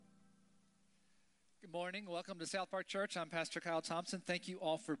Good morning. Welcome to South Park Church. I'm Pastor Kyle Thompson. Thank you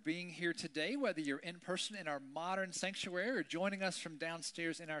all for being here today, whether you're in person in our modern sanctuary or joining us from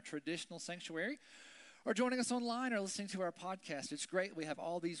downstairs in our traditional sanctuary or joining us online or listening to our podcast. It's great. We have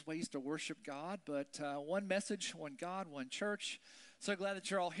all these ways to worship God, but one message, one God, one church. So glad that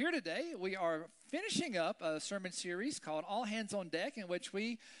you're all here today. We are finishing up a sermon series called All Hands on Deck, in which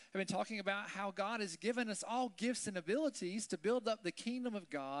we have been talking about how God has given us all gifts and abilities to build up the kingdom of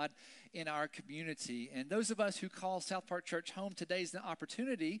God in our community. And those of us who call South Park Church home, today is the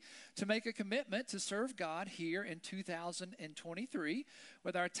opportunity to make a commitment to serve God here in 2023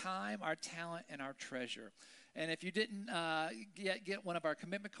 with our time, our talent, and our treasure. And if you didn't get one of our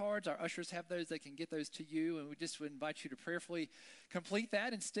commitment cards, our ushers have those. They can get those to you. And we just would invite you to prayerfully complete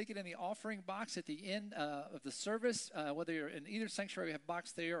that and stick it in the offering box at the end of the service. Whether you're in either sanctuary, we have a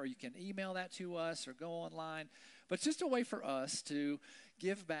box there, or you can email that to us or go online. But it's just a way for us to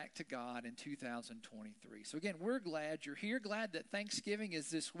give back to God in 2023. So again, we're glad you're here. Glad that Thanksgiving is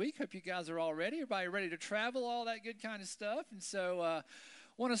this week. Hope you guys are all ready. Everybody ready to travel, all that good kind of stuff. And so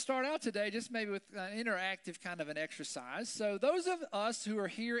want to start out today just maybe with an interactive kind of an exercise. So those of us who are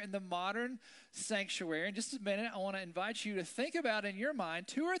here in the modern sanctuary, in just a minute, I want to invite you to think about in your mind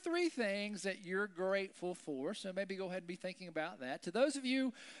 2 or 3 things that you're grateful for. So maybe go ahead and be thinking about that. To those of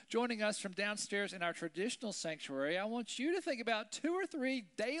you joining us from downstairs in our traditional sanctuary, I want you to think about 2 or 3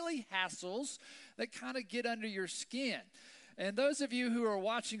 daily hassles that kind of get under your skin. And those of you who are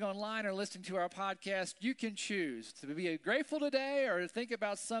watching online or listening to our podcast, you can choose to be grateful today or to think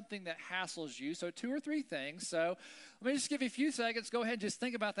about something that hassles you. So 2 or 3 things. So let me just give you a few seconds. Go ahead and just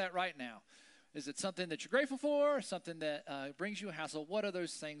think about that right now. Is it something that you're grateful for, something that brings you a hassle? What are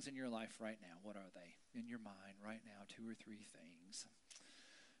those things in your life right now? What are they in your mind right now? 2 or 3 things.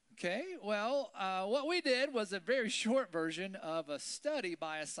 Okay, well, what we did was a very short version of a study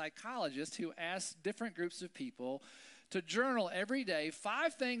by a psychologist who asked different groups of people to journal every day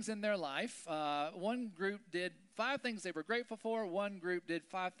 5 things in their life. One group did 5 things they were grateful for. One group did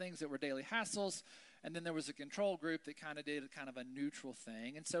 5 things that were daily hassles. And then there was a control group that kind of did kind of a neutral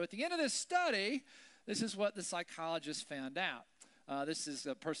thing. And so at the end of this study, this is what the psychologist found out. This is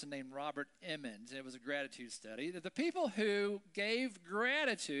a person named Robert Emmons. It was a gratitude study. The people who gave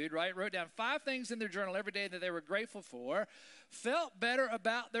gratitude, right, wrote down 5 things in their journal every day that they were grateful for, felt better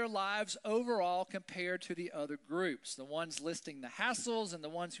about their lives overall compared to the other groups. The ones listing the hassles and the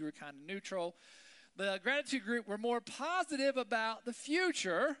ones who were kind of neutral. The gratitude group were more positive about the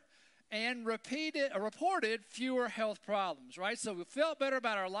future and reported fewer health problems, right? So we felt better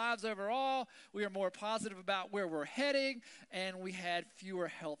about our lives overall. We are more positive about where we're heading, and we had fewer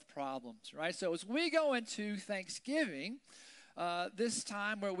health problems, right? So as we go into Thanksgiving, this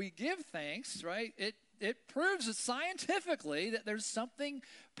time where we give thanks, right, it proves scientifically that there's something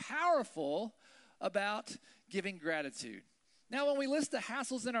powerful about giving gratitude. Now, when we list the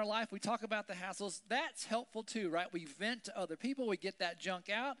hassles in our life, we talk about the hassles. That's helpful too, right? We vent to other people. We get that junk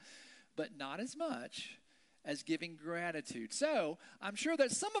out, but not as much as giving gratitude. So I'm sure that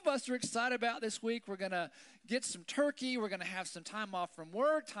some of us are excited about this week. We're going to get some turkey. We're going to have some time off from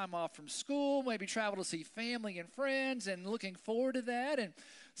work, time off from school, maybe travel to see family and friends, and looking forward to that. And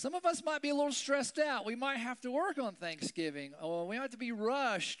some of us might be a little stressed out. We might have to work on Thanksgiving, or we might have to be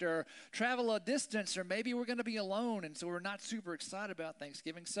rushed or travel a distance, or maybe we're going to be alone, and so we're not super excited about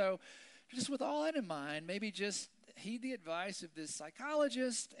Thanksgiving. So just with all that in mind, maybe just heed the advice of this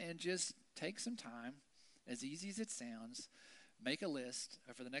psychologist and just take some time, as easy as it sounds, make a list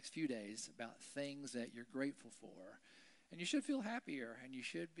for the next few days about things that you're grateful for. And you should feel happier and you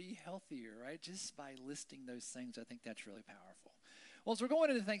should be healthier, right? Just by listing those things, I think that's really powerful. Well, as we're going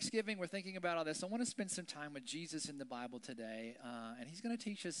into Thanksgiving, we're thinking about all this. I want to spend some time with Jesus in the Bible today, and he's going to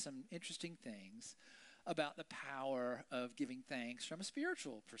teach us some interesting things about the power of giving thanks from a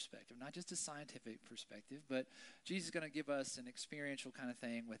spiritual perspective, not just a scientific perspective, but Jesus is going to give us an experiential kind of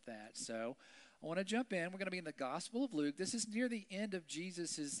thing with that. So I want to jump in. We're going to be in the Gospel of Luke. This is near the end of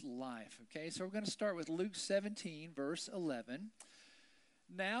Jesus' life, okay? So we're going to start with Luke 17, verse 11.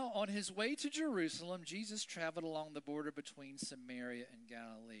 Now, on his way to Jerusalem, Jesus traveled along the border between Samaria and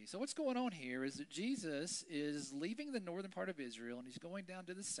Galilee. So what's going on here is that Jesus is leaving the northern part of Israel, and he's going down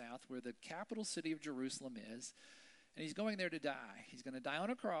to the south where the capital city of Jerusalem is, and he's going there to die. He's going to die on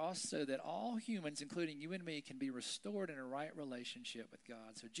a cross so that all humans, including you and me, can be restored in a right relationship with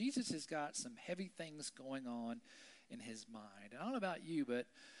God. So Jesus has got some heavy things going on in his mind. I don't know about you, but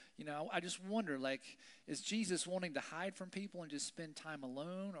I just wonder, is Jesus wanting to hide from people and just spend time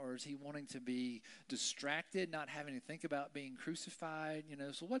alone, or is he wanting to be distracted, not having to think about being crucified?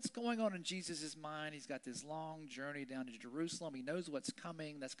 So what's going on in Jesus' mind? He's got this long journey down to Jerusalem. He knows what's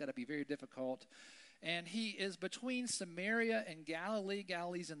coming. That's got to be very difficult. And he is between Samaria and Galilee.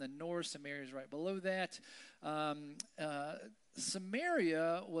 Galilee's in the north. Samaria is right below that.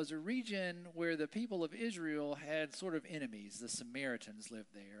 Samaria was a region where the people of Israel had sort of enemies. The Samaritans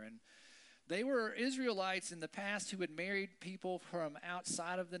lived there. And they were Israelites in the past who had married people from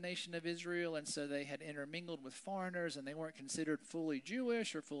outside of the nation of Israel. And so they had intermingled with foreigners, and they weren't considered fully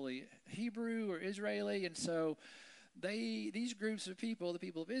Jewish or fully Hebrew or Israeli. And so these groups of people, the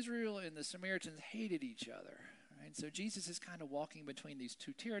people of Israel and the Samaritans, hated each other. Right? So Jesus is kind of walking between these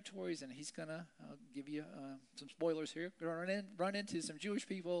two territories, and he's going to, I'll give you some spoilers here, run into some Jewish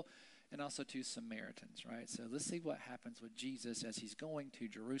people and also two Samaritans. Right? So let's see what happens with Jesus as he's going to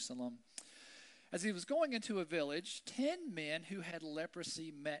Jerusalem. As he was going into a village, 10 men who had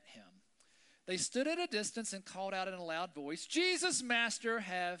leprosy met him. They stood at a distance and called out in a loud voice, "Jesus, Master,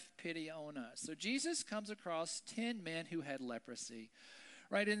 have pity on us." So Jesus comes across 10 men who had leprosy.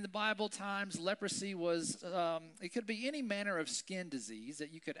 Right, in the Bible times, leprosy was, it could be any manner of skin disease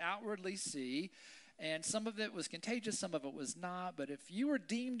that you could outwardly see. And some of it was contagious, some of it was not. But if you were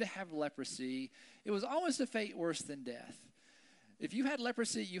deemed to have leprosy, it was almost a fate worse than death. If you had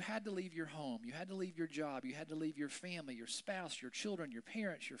leprosy, you had to leave your home. You had to leave your job. You had to leave your family, your spouse, your children, your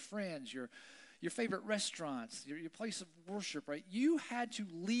parents, your friends, your favorite restaurants, your place of worship, right? You had to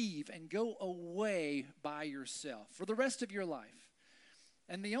leave and go away by yourself for the rest of your life.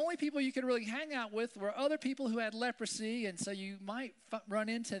 And the only people you could really hang out with were other people who had leprosy, and so you might run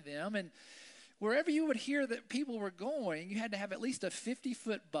into them. And wherever you would hear that people were going, you had to have at least a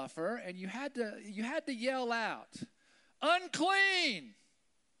 50-foot buffer, and you had to yell out, "Unclean!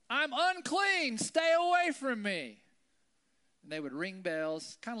 I'm unclean! Stay away from me!" And they would ring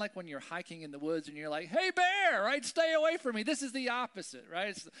bells, kind of like when you're hiking in the woods and you're like, "Hey, bear, right? Stay away from me." This is the opposite,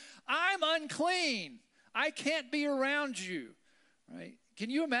 right? I'm unclean. I can't be around you, right? Can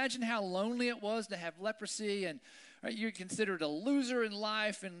you imagine how lonely it was to have leprosy, and right, you're considered a loser in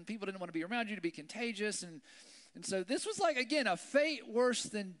life, and people didn't want to be around you, to be contagious. And so this was like, again, a fate worse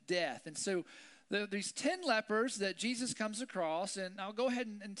than death. And so these 10 lepers that Jesus comes across, and I'll go ahead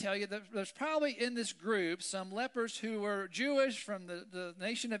and tell you that there's probably in this group some lepers who were Jewish from the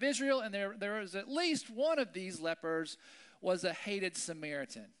nation of Israel, and there was at least one of these lepers was a hated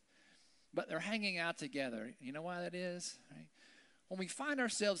Samaritan. But they're hanging out together. You know why that is? Right? When we find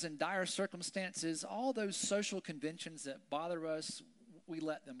ourselves in dire circumstances, all those social conventions that bother us, we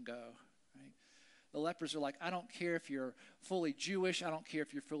let them go. The lepers are like, I don't care if you're fully Jewish. I don't care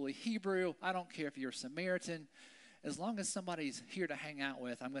if you're fully Hebrew. I don't care if you're Samaritan. As long as somebody's here to hang out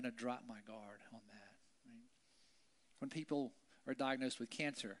with, I'm going to drop my guard on that. Right? When people are diagnosed with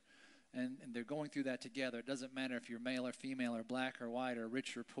cancer and they're going through that together, it doesn't matter if you're male or female or black or white or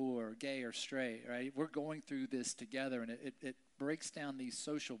rich or poor or gay or straight, right? We're going through this together, and it breaks down these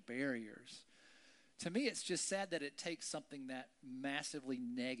social barriers. To me, it's just sad that it takes something that massively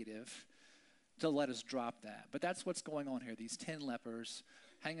negative to let us drop that. But that's what's going on here. These 10 lepers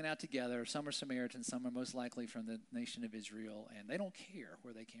hanging out together. Some are Samaritans, some are most likely from the nation of Israel, and they don't care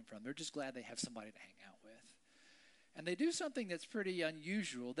where they came from. They're just glad they have somebody to hang out with. And they do something that's pretty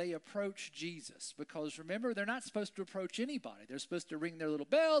unusual. They approach Jesus, because remember, they're not supposed to approach anybody. They're supposed to ring their little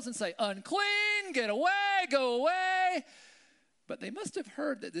bells and say, "Unclean, get away, go away." But they must have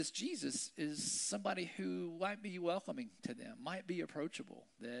heard that this Jesus is somebody who might be welcoming to them, might be approachable,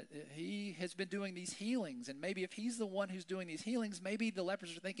 that he has been doing these healings. And maybe if he's the one who's doing these healings, maybe the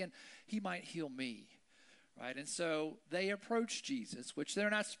lepers are thinking, he might heal me, right? And so they approach Jesus, which they're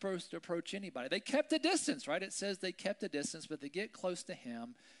not supposed to approach anybody. They kept a distance, right? It says they kept a distance, but they get close to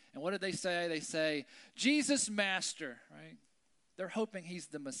him. And what did they say? They say, "Jesus, Master," right? They're hoping he's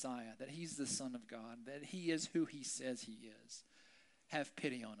the Messiah, that he's the Son of God, that he is who he says he is. Have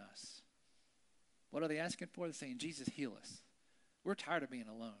pity on us. What are they asking for? They're saying, "Jesus, heal us. We're tired of being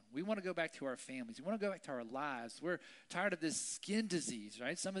alone. We want to go back to our families. We want to go back to our lives. We're tired of this skin disease,"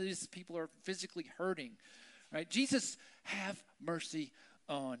 right? Some of these people are physically hurting, right? "Jesus, have mercy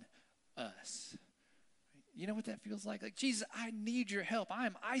on us." You know what that feels like? Like, "Jesus, I need your help. I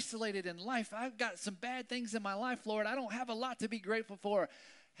am isolated in life. I've got some bad things in my life, Lord. I don't have a lot to be grateful for.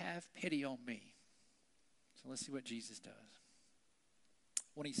 Have pity on me." So let's see what Jesus does.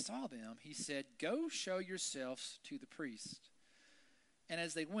 When he saw them, he said, "Go show yourselves to the priest." And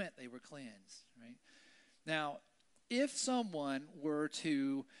as they went, they were cleansed, right? Now, if someone were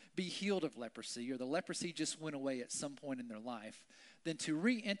to be healed of leprosy, or the leprosy just went away at some point in their life, then to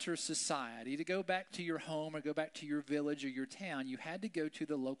re-enter society, to go back to your home or go back to your village or your town, you had to go to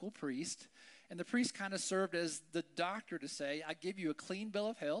the local priest. And the priest kind of served as the doctor to say, "I give you a clean bill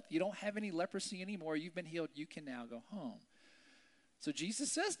of health. You don't have any leprosy anymore. You've been healed. You can now go home." So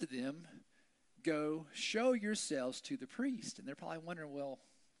Jesus says to them, go show yourselves to the priest. And they're probably wondering, well,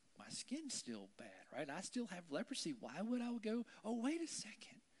 my skin's still bad, right? I still have leprosy. Why would I go? Oh, wait a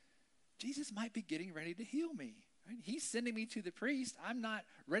second. Jesus might be getting ready to heal me. Right? He's sending me to the priest. I'm not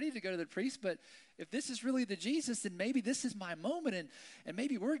ready to go to the priest, but if this is really the Jesus, then maybe this is my moment, and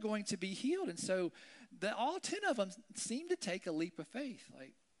maybe we're going to be healed. And so all 10 of them seem to take a leap of faith.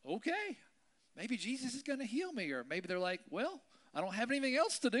 Like, okay, maybe Jesus is going to heal me. Or maybe they're like, well, I don't have anything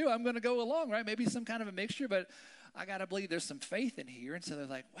else to do. I'm going to go along, right? Maybe some kind of a mixture, but I got to believe there's some faith in here. And so they're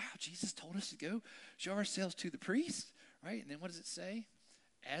like, wow, Jesus told us to go show ourselves to the priest, right? And then what does it say?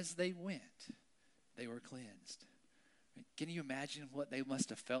 As they went, they were cleansed. Can you imagine what they must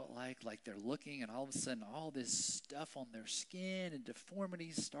have felt like? Like they're looking and all of a sudden all this stuff on their skin and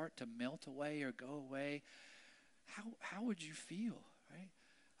deformities start to melt away or go away. How would you feel, right?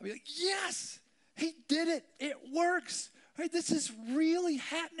 I'd be like, yes, he did it. It works, right? This is really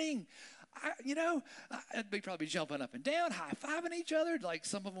happening. I'd be probably jumping up and down, high-fiving each other. Like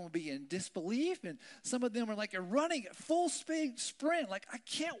some of them would be in disbelief, and some of them are like running at full speed sprint. Like, I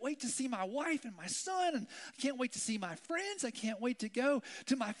can't wait to see my wife and my son, and I can't wait to see my friends. I can't wait to go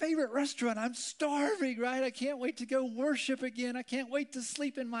to my favorite restaurant. I'm starving, right? I can't wait to go worship again. I can't wait to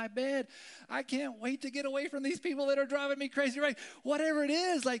sleep in my bed. I can't wait to get away from these people that are driving me crazy, right? Whatever it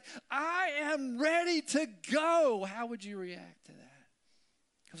is, like, I am ready to go. How would you react to that?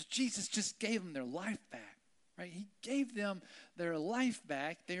 Because Jesus just gave them their life back, right? He gave them their life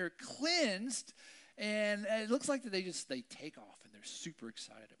back. They're cleansed, and it looks like that they take off, and they're super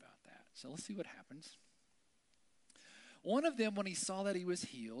excited about that. So let's see what happens. One of them, when he saw that he was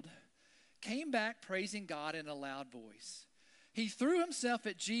healed, came back praising God in a loud voice. He threw himself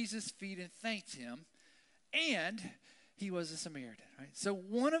at Jesus' feet and thanked him, and he was a Samaritan, right? So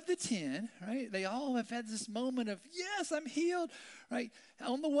one of the 10, right, they all have had this moment of, yes, I'm healed, right?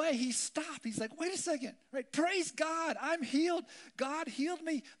 On the way, he stopped. He's like, wait a second, right? Praise God, I'm healed. God healed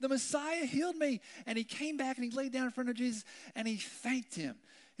me. The Messiah healed me. And he came back and he laid down in front of Jesus and he thanked him.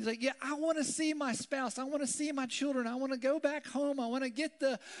 He's like, yeah, I want to see my spouse. I want to see my children. I want to go back home. I want to get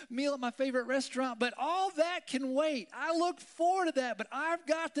the meal at my favorite restaurant. But all that can wait. I look forward to that. But I've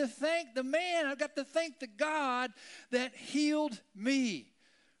got to thank the man. I've got to thank the God that healed me.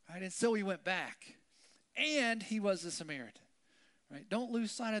 Right? And so he went back. And he was a Samaritan. Right? Don't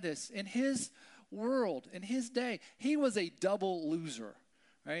lose sight of this. In his world, in his day, he was a double loser.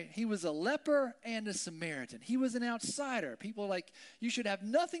 Right? He was a leper and a Samaritan. He was an outsider. People are like, you should have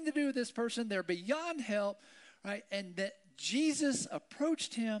nothing to do with this person. They're beyond help. Right? And that Jesus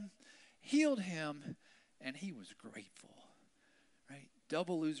approached him, healed him, and he was grateful. Right?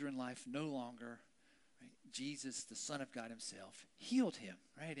 Double loser in life, no longer. Right? Jesus, the Son of God himself, healed him.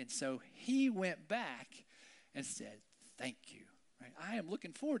 Right? And so he went back and said, thank you. Right? I am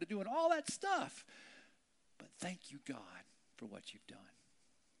looking forward to doing all that stuff. But thank you, God, for what you've done.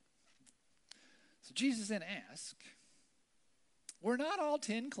 So Jesus then asked, were not all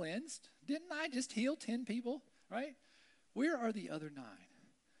 10 cleansed? Didn't I just heal 10 people, right? Where are the other 9?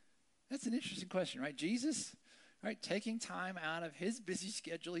 That's an interesting question, right? Jesus, right, taking time out of his busy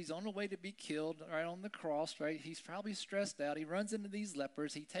schedule. He's on the way to be killed, right, on the cross, right? He's probably stressed out. He runs into these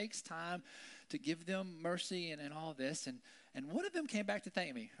lepers. He takes time to give them mercy and all this. And one of them came back to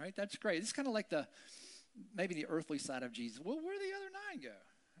thank me, right? That's great. It's kind of like maybe the earthly side of Jesus. Well, where the other 9 go,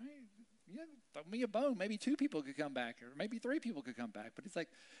 right? Yeah, throw me a bone. Maybe 2 people could come back, or maybe 3 people could come back. But it's like,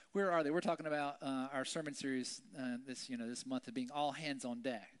 where are they? We're talking about our sermon series this month of being all hands on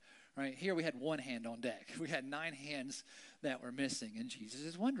deck. Right here, we had 1 hand on deck. We had 9 hands that were missing, and Jesus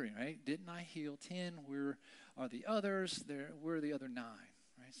is wondering, right? Didn't I heal 10? Where are the others? Where are the other 9?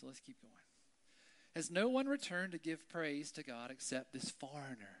 Right. So let's keep going. Has no one returned to give praise to God except this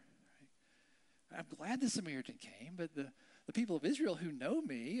foreigner? Right? I'm glad the Samaritan came, but the people of Israel who know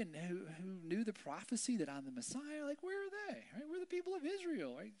me and who knew the prophecy that I'm the Messiah, like, where are they? Right? We're the people of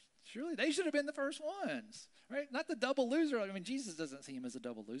Israel, right? Surely they should have been the first ones, right? Not the double loser. I mean, Jesus doesn't see him as a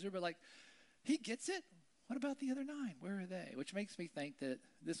double loser, but like, he gets it. What about the other 9? Where are they? Which makes me think that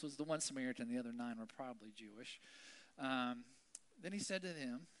this was the one Samaritan, the other 9 were probably Jewish. Then he said to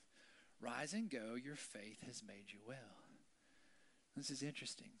them, rise and go, your faith has made you well. This is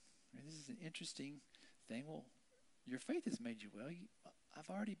interesting. Right? This is an interesting thing. Well, your faith has made you well. I've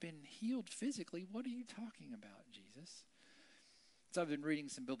already been healed physically. What are you talking about, Jesus? So I've been reading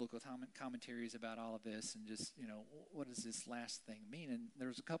some biblical commentaries about all of this and just, what does this last thing mean? And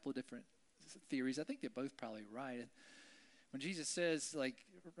there's a couple of different theories. I think they're both probably right. When Jesus says, like,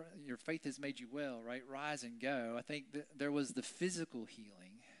 your faith has made you well, right? Rise and go. I think that there was the physical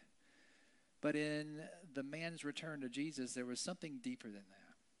healing. But in the man's return to Jesus, there was something deeper than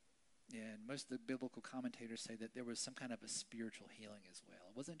that. And most of the biblical commentators say that there was some kind of a spiritual healing as well.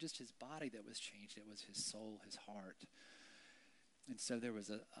 It wasn't just his body that was changed, it was his soul, his heart. And so there was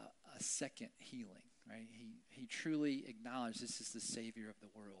a second healing, right? He truly acknowledged this is the Savior of the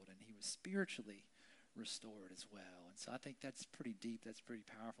world, and he was spiritually restored as well. And so I think that's pretty deep, that's pretty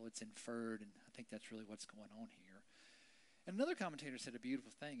powerful. It's inferred, and I think that's really what's going on here. And another commentator said a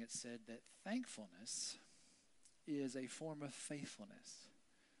beautiful thing. It said that thankfulness is a form of faithfulness.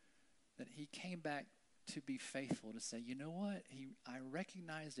 That he came back to be faithful, to say, you know what? I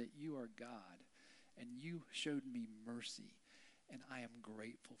recognize that you are God, and you showed me mercy, and I am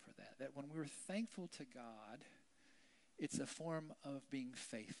grateful for that. That when we're thankful to God, it's a form of being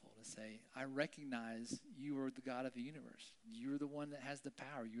faithful, to say, I recognize you are the God of the universe. You're the one that has the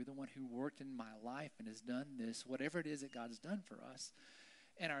power. You're the one who worked in my life and has done this, whatever it is that God's done for us.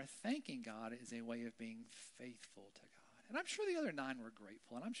 And our thanking God is a way of being faithful to God. And I'm sure the other 9 were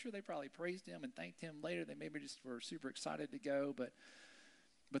grateful, and I'm sure they probably praised him and thanked him later. They maybe just were super excited to go, but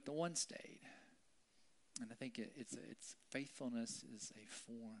the one stayed. And I think it's faithfulness is a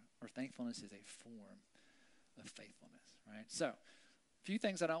form, or thankfulness is a form of faithfulness, right? So, a few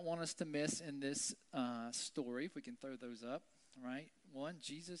things I don't want us to miss in this story, if we can throw those up, right? One,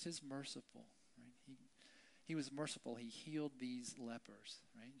 Jesus is merciful, right? He was merciful. He healed these lepers,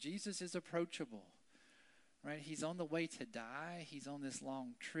 right? Jesus is approachable. Right? He's on the way to die. He's on this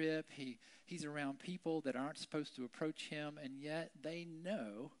long trip. He's around people that aren't supposed to approach him, and yet they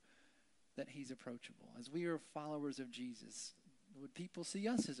know that he's approachable. As we are followers of Jesus, would people see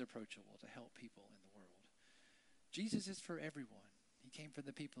us as approachable to help people in the world? Jesus is for everyone. He came for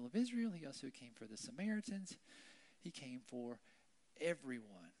the people of Israel. He also came for the Samaritans. He came for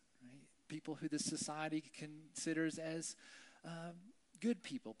everyone, right? People who the society considers as good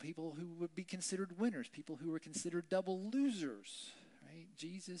people, people who would be considered winners, people who were considered double losers, right?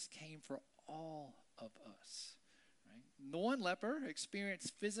 Jesus came for all of us, right? The one leper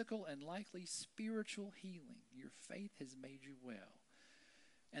experienced physical and likely spiritual healing. Your faith has made you well.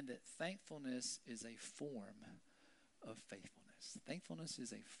 And that thankfulness is a form of faithfulness. Thankfulness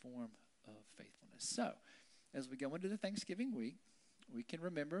is a form of faithfulness. So, as we go into the Thanksgiving week, we can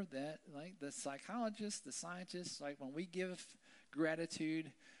remember that, like the psychologists, the scientists, like when we give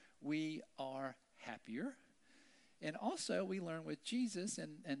gratitude, we are happier. And also, we learn with Jesus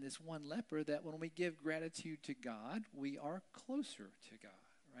and this one leper that when we give gratitude to God, we are closer to God,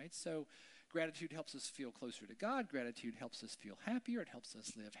 right? So gratitude helps us feel closer to God. Gratitude helps us feel happier. It helps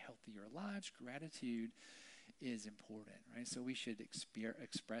us live healthier lives. Gratitude is important, right? So we should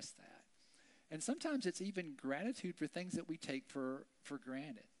express that. And sometimes it's even gratitude for things that we take for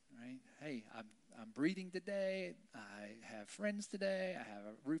granted, right? Hey, I'm breathing today. I have friends today. I have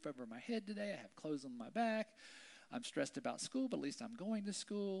a roof over my head today. I have clothes on my back. I'm stressed about school, but at least I'm going to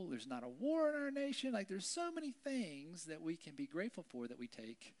school. There's not a war in our nation. Like, there's so many things that we can be grateful for that we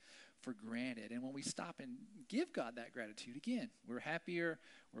take for granted. And when we stop and give God that gratitude, again, we're happier,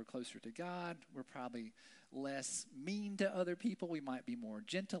 we're closer to God, we're probably less mean to other people. We might be more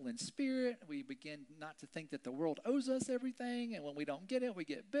gentle in spirit. We begin not to think that the world owes us everything, and when we don't get it, we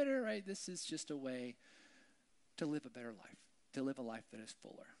get bitter, right? This is just a way to live a better life, to live a life that is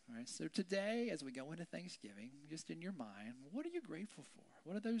fuller, right? So today, as we go into Thanksgiving, just in your mind, what are you grateful for?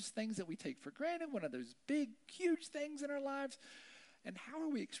 What are those things that we take for granted? What are those big, huge things in our lives? And how are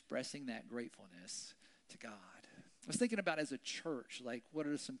we expressing that gratefulness to God? I was thinking about as a church, like what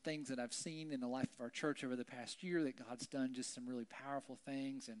are some things that I've seen in the life of our church over the past year that God's done just some really powerful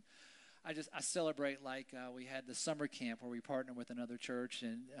things. And I celebrate, like we had the summer camp where we partnered with another church,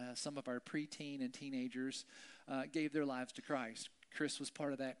 and some of our preteen and teenagers gave their lives to Christ. Chris was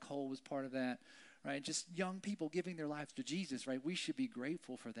part of that. Cole was part of that, right? Just young people giving their lives to Jesus, right? We should be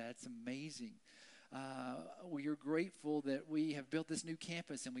grateful for that. It's amazing. We are grateful that we have built this new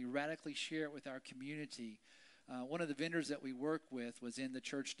campus and we radically share it with our community. One of the vendors that we work with was in the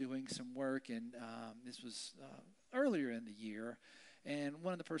church doing some work, and this was earlier in the year. And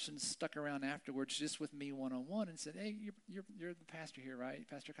one of the persons stuck around afterwards just with me one-on-one and said, hey, you're the pastor here, right?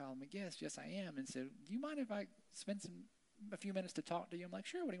 Pastor Kyle. I'm like, yes, I am. And said, do you mind if I spend a few minutes to talk to you? I'm like,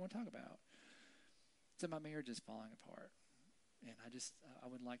 sure, what do you want to talk about? So my marriage is falling apart, and I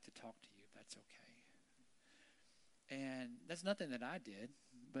would like to talk to you if that's okay. And that's nothing that I did,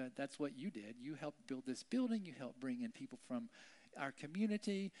 but that's what you did. You helped build this building. You helped bring in people from our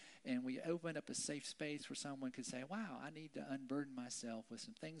community, and we opened up a safe space where someone could say, wow, I need to unburden myself with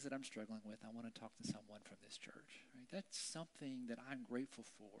some things that I'm struggling with. I want to talk to someone from this church. Right? That's something that I'm grateful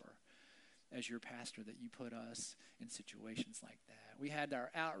for as your pastor, that you put us in situations like that. We had our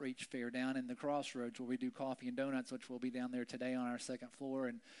outreach fair down in the Crossroads where we do coffee and donuts, which will be down there today on our second floor,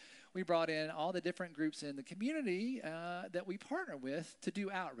 and we brought in all the different groups in the community that we partner with to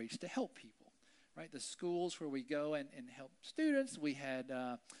do outreach, to help people, right? The schools where we go and help students. We had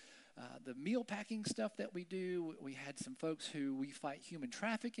the meal packing stuff that we do. We had some folks who we fight human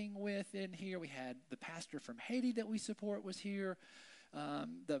trafficking with in here. We had the pastor from Haiti that we support was here.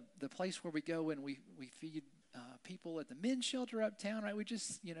 The place where we go and we feed people at the men's shelter uptown, right? We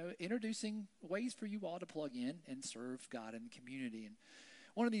just, introducing ways for you all to plug in and serve God in the community. And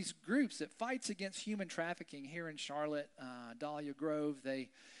one of these groups that fights against human trafficking here in Charlotte, Dahlia Grove, they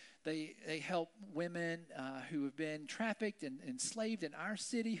help women who have been trafficked and enslaved in our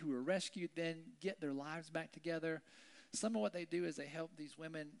city, who are rescued, then get their lives back together. Some of what they do is they help these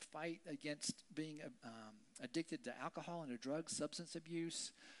women fight against being addicted to alcohol and to drugs, substance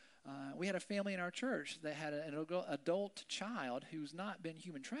abuse. We had a family in our church that had an adult child who's not been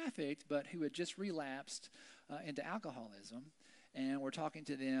human trafficked, but who had just relapsed into alcoholism. And we're talking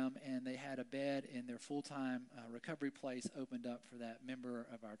to them, and they had a bed in their full-time recovery place opened up for that member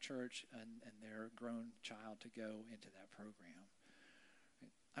of our church and their grown child to go into that program.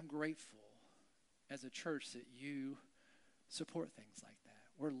 I'm grateful as a church that you support things like that,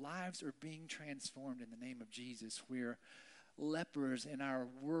 where lives are being transformed in the name of Jesus, where lepers in our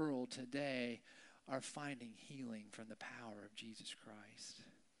world today are finding healing from the power of Jesus Christ.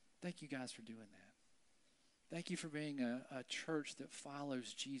 Thank you guys for doing that. Thank you for being a church that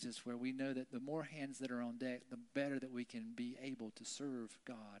follows Jesus, where we know that the more hands that are on deck, the better that we can be able to serve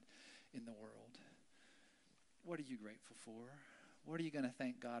God in the world. What are you grateful for? What are you going to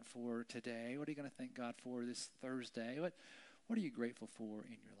thank God for today? What are you going to thank God for this Thursday? What are you grateful for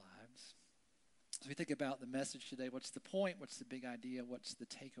in your lives? As we think about the message today, what's the point? What's the big idea? What's the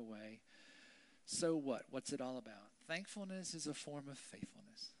takeaway? So what? What's it all about? Thankfulness is a form of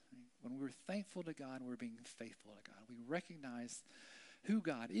faithfulness. When we're thankful to God, we're being faithful to God. We recognize who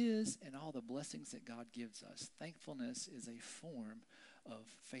God is and all the blessings that God gives us. Thankfulness is a form of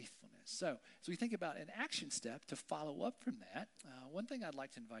faithfulness. So as we think about an action step to follow up from that, one thing I'd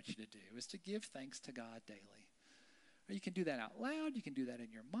like to invite you to do is to give thanks to God daily. You can do that out loud. You can do that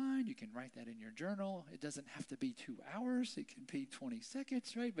in your mind. You can write that in your journal. It doesn't have to be 2 hours. It can be 20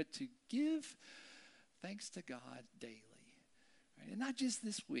 seconds, right? But to give thanks to God daily. Right? And not just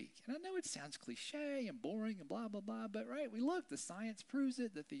this week. And I know it sounds cliche and boring and blah, blah, blah, but right, we look, the science proves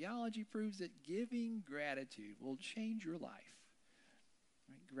it, the theology proves it. Giving gratitude will change your life.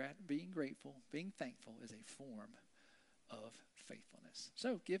 Right? Being grateful, being thankful is a form of faithfulness.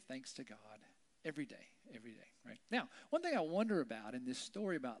 So give thanks to God every day, right? Now, one thing I wonder about in this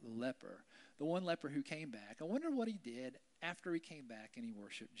story about the leper, the one leper who came back, I wonder what he did after he came back and he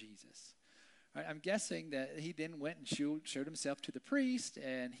worshiped Jesus. Right, I'm guessing that he then went and showed himself to the priest,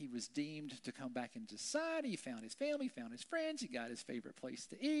 and he was deemed to come back into society. He found his family, found his friends, he got his favorite place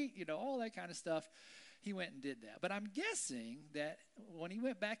to eat, all that kind of stuff. He went and did that. But I'm guessing that when he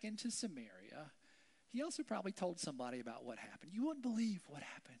went back into Samaria, he also probably told somebody about what happened. You wouldn't believe what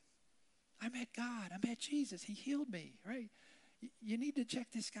happened. I met God. I met Jesus. He healed me, right? You need to check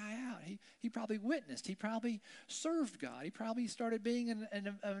this guy out. He probably witnessed. He probably served God. He probably started being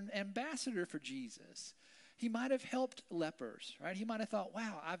an ambassador for Jesus. He might have helped lepers, right? He might have thought,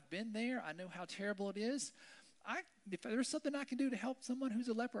 wow, I've been there. I know how terrible it is. If there's something I can do to help someone who's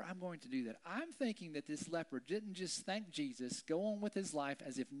a leper, I'm going to do that. I'm thinking that this leper didn't just thank Jesus, go on with his life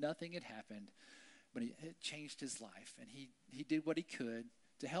as if nothing had happened, but it changed his life. And he did what he could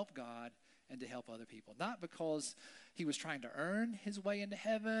to help God and to help other people. Not because he was trying to earn his way into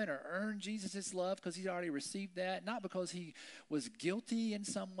heaven or earn Jesus' love because he'd already received that. Not because he was guilty in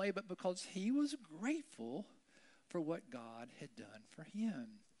some way, but because he was grateful for what God had done for him.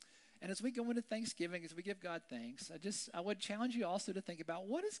 And as we go into Thanksgiving, as we give God thanks, I would challenge you also to think about,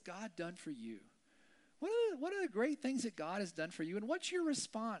 what has God done for you? What are the great things that God has done for you? And what's your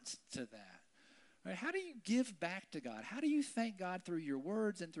response to that? Right? How do you give back to God? How do you thank God through your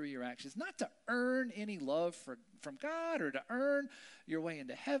words and through your actions? Not to earn any love from God or to earn your way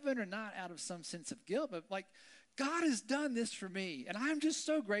into heaven, or not out of some sense of guilt, but like, God has done this for me, and I'm just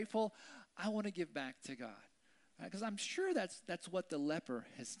so grateful. I want to give back to God. Because I'm sure that's what the leper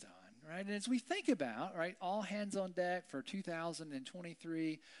has done. Right? And as we think about, right, all hands on deck for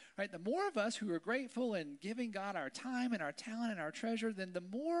 2023, right, the more of us who are grateful and giving God our time and our talent and our treasure, then the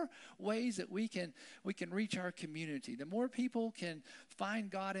more ways that we can reach our community. The more people can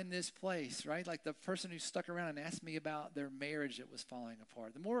find God in this place, right? Like the person who stuck around and asked me about their marriage that was falling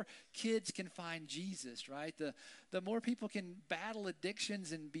apart. The more kids can find Jesus, right? The more people can battle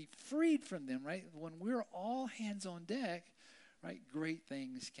addictions and be freed from them, right? When we're all hands on deck, right, great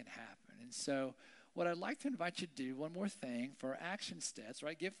things can happen. And so what I'd like to invite you to do, one more thing for action steps,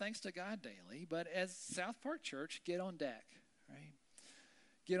 right? Give thanks to God daily, but as South Park Church, get on deck, right?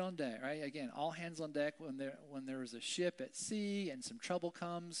 Get on deck, right? Again, all hands on deck when there is a ship at sea and some trouble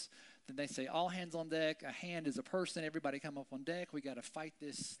comes, then they say all hands on deck. A hand is a person. Everybody come up on deck. We got to fight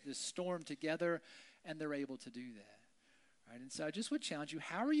this storm together, and they're able to do that, right? And so I just would challenge you,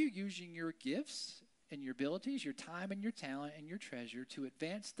 how are you using your gifts and your abilities, your time and your talent and your treasure to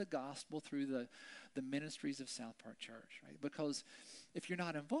advance the gospel through the ministries of South Park Church, right? Because if you're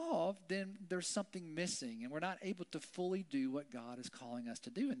not involved, then there's something missing, and we're not able to fully do what God is calling us to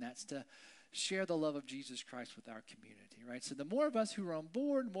do, and that's to share the love of Jesus Christ with our community, right? So the more of us who are on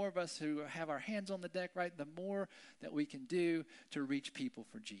board, more of us who have our hands on the deck, right, the more that we can do to reach people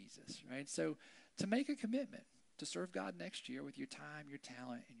for Jesus, right? So to make a commitment to serve God next year with your time, your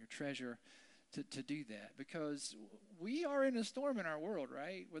talent, and your treasure, to do that, because we are in a storm in our world,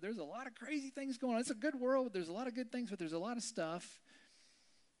 right, where there's a lot of crazy things going on. It's a good world. There's a lot of good things, but there's a lot of stuff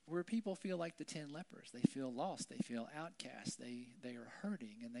where people feel like the 10 lepers. They feel lost. They feel outcast. They are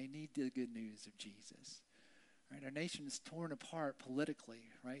hurting, and they need the good news of Jesus. Right? Our nation is torn apart politically,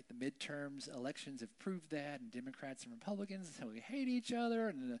 right? The midterms elections have proved that, and Democrats and Republicans, so we hate each other,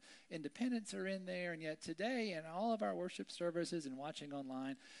 and the independents are in there. And yet today, in all of our worship services and watching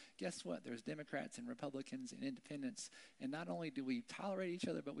online, guess what? There's Democrats and Republicans and independents, and not only do we tolerate each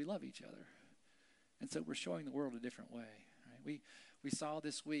other, but we love each other. And so we're showing the world a different way, right? We saw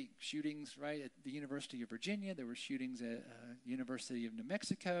this week shootings, right, at the University of Virginia. There were shootings at University of New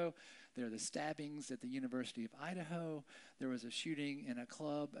Mexico. There are the stabbings at the University of Idaho. There was a shooting in a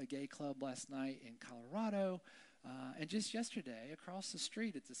gay club last night in Colorado. And just yesterday, across the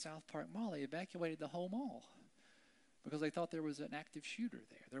street at the South Park Mall, they evacuated the whole mall because they thought there was an active shooter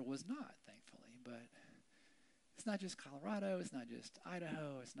there. There was not, thankfully. But it's not just Colorado. It's not just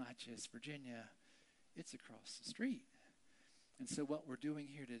Idaho. It's not just Virginia. It's across the street. And so what we're doing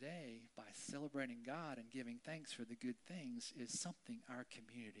here today by celebrating God and giving thanks for the good things is something our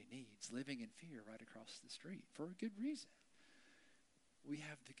community needs, living in fear right across the street for a good reason. We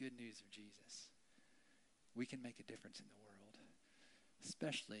have the good news of Jesus. We can make a difference in the world,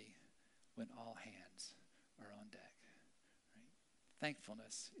 especially when all hands are on deck. Right?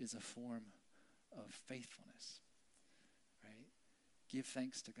 Thankfulness is a form of faithfulness. Right? Give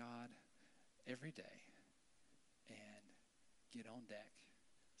thanks to God every day and get on deck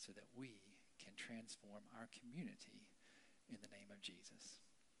so that we can transform our community in the name of Jesus.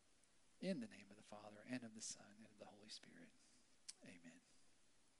 In the name of the Father, and of the Son, and of the Holy Spirit. Amen.